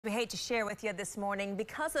We hate to share with you this morning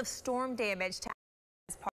because of storm damage to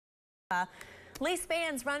Lopez Park. Lee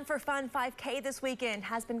Span's Run for Fun 5K this weekend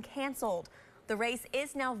has been canceled. The race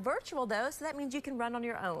is now virtual though, so that means you can run on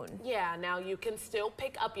your own. Yeah, now you can still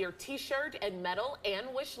pick up your t-shirt and medal and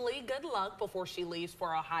wish Lee good luck before she leaves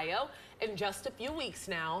for Ohio in just a few weeks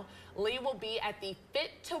now. Lee will be at the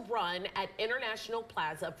Fit to Run at International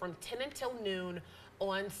Plaza from 10 until noon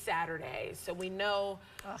on Saturday. So we know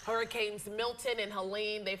Hurricanes Milton and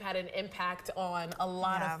Helene, they've had an impact on a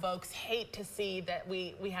lot of folks. Hate to see that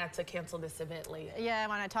we had to cancel this event, Lee. Yeah,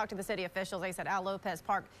 when I talked to the city officials, they said, Lopez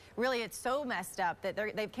Park, really it's so messed up that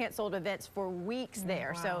they've canceled events for weeks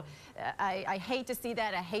there. Wow. So I hate to see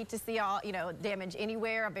that. I hate to see all, damage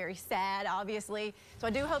anywhere. I'm very sad, obviously. So I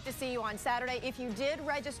do hope to see you on Saturday. If you did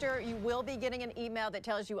register, you will be getting an email that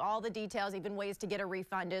tells you all the details, even ways to get a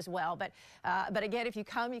refund as well. But again, if you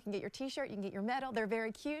come, you can get your t-shirt, you can get your medal. They're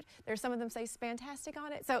very cute. There's some of them say "Spantastic"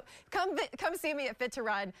 on it. So come see me at Fit to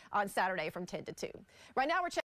Run on Saturday from 10 to 2. Right now we're checking